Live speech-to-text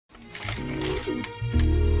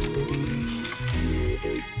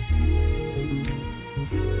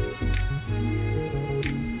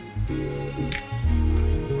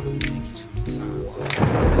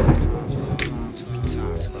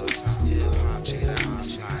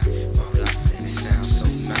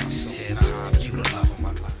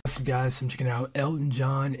What's up, guys? I'm checking out Elton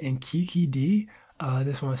John and Kiki D.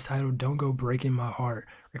 This one's titled Don't Go Breaking My Heart,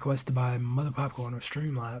 requested by Mother Popcorn or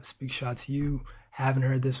Streamlabs. Big shout to you. Haven't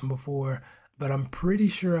heard this one before, but I'm pretty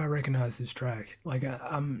sure I recognize this track. Like,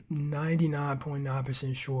 I'm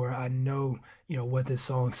 99.9% sure I know, what this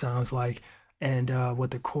song sounds like and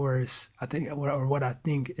what the chorus, or what I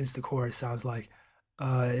think is the chorus sounds like,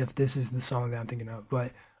 if this is the song that I'm thinking of.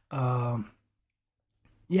 But,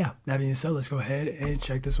 yeah, that being said, let's go ahead and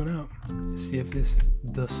check this one out. See if it's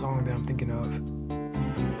the song that I'm thinking of.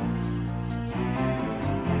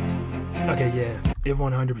 Okay, yeah, it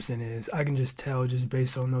 100% is. I can just tell just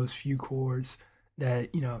based on those few chords that,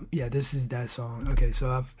 yeah, this is that song. Okay,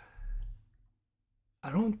 so I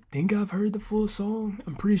don't think I've heard the full song.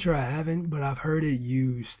 I'm pretty sure I haven't, but I've heard it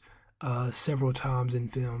used several times in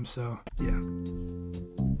films, so yeah.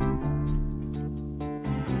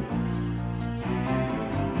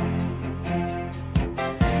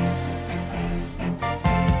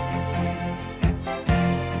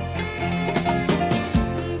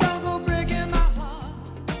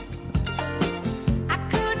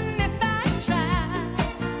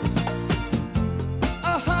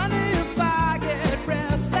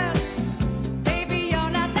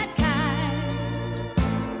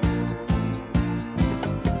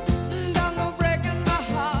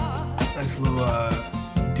 Nice little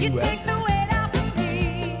duet.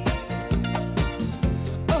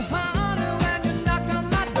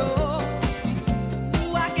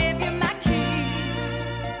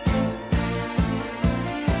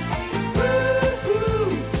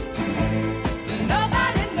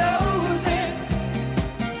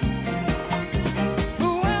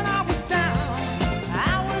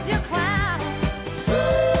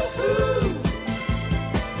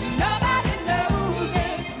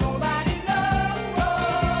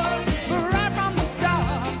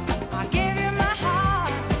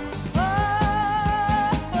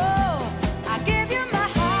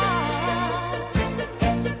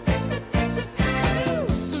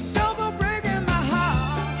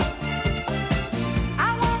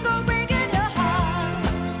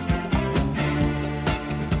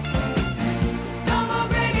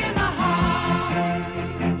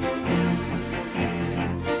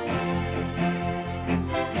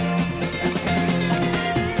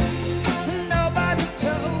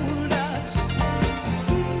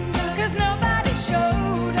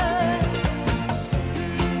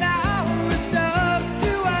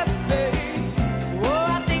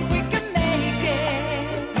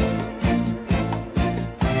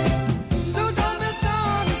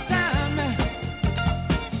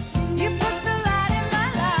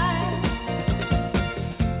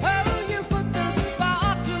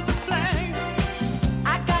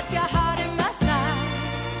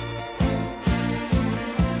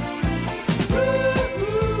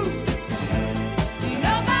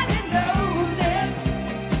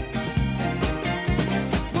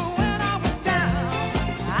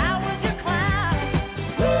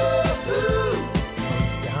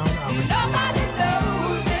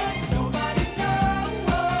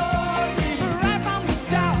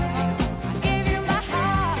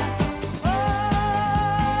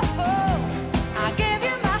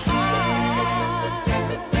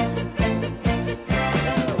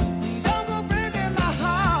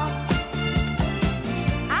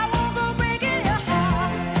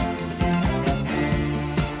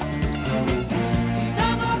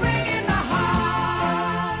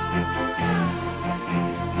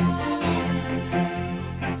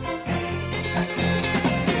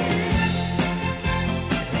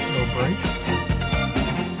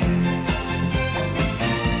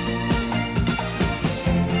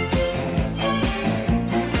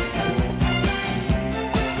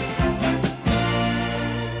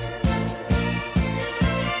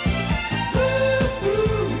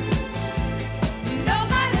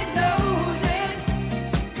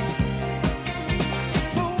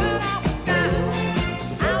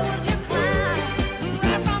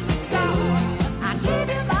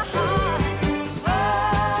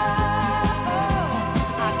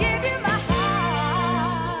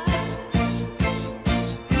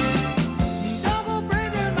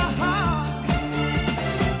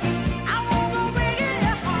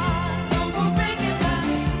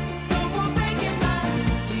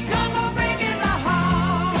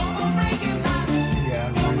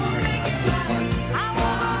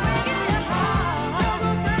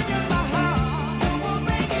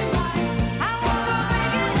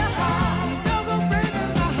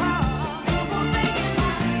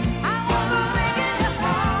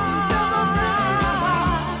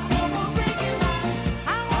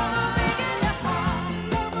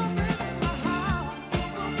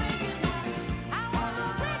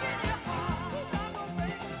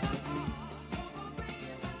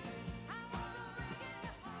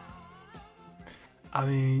 I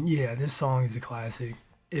mean, yeah, this song is a classic.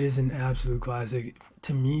 It is an absolute classic.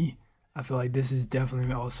 To me, I feel like this is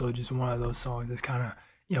definitely also just one of those songs that's kind of,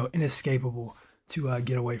 inescapable to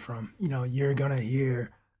get away from. You're going to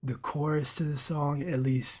hear the chorus to the song at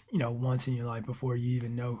least, once in your life before you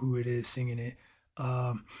even know who it is singing it.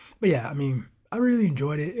 Um, but yeah, I mean, I really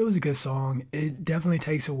enjoyed it. It was a good song. It definitely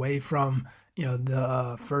takes away from,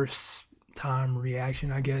 the first time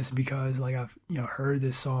reaction, I guess, because like I've, heard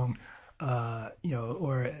this song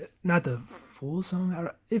or not the full song.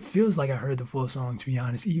 It feels like I heard the full song to be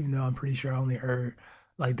honest, even though I'm pretty sure I only heard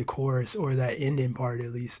like the chorus or that ending part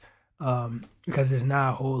at least, because there's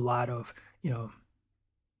not a whole lot of you know,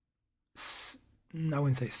 I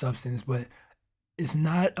wouldn't say substance, but it's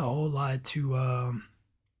not a whole lot to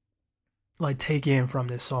like take in from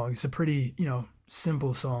this song. It's a pretty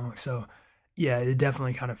simple song, so yeah, it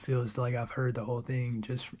definitely kind of feels like I've heard the whole thing,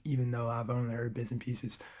 just even though I've only heard bits and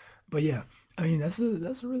pieces. But yeah, I mean that's a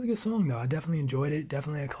really good song though. I definitely enjoyed it.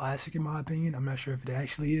 Definitely a classic in my opinion. I'm not sure if it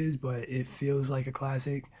actually is, but it feels like a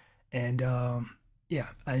classic. And yeah,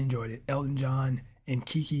 I enjoyed it. Elton John and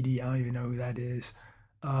Kiki D. I don't even know who that is.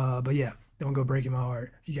 But yeah, don't go breaking my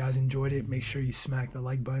heart. If you guys enjoyed it, make sure you smack the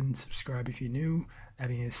like button, subscribe if you're new. That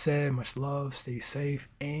being said, much love, stay safe,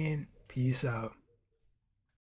 and peace out.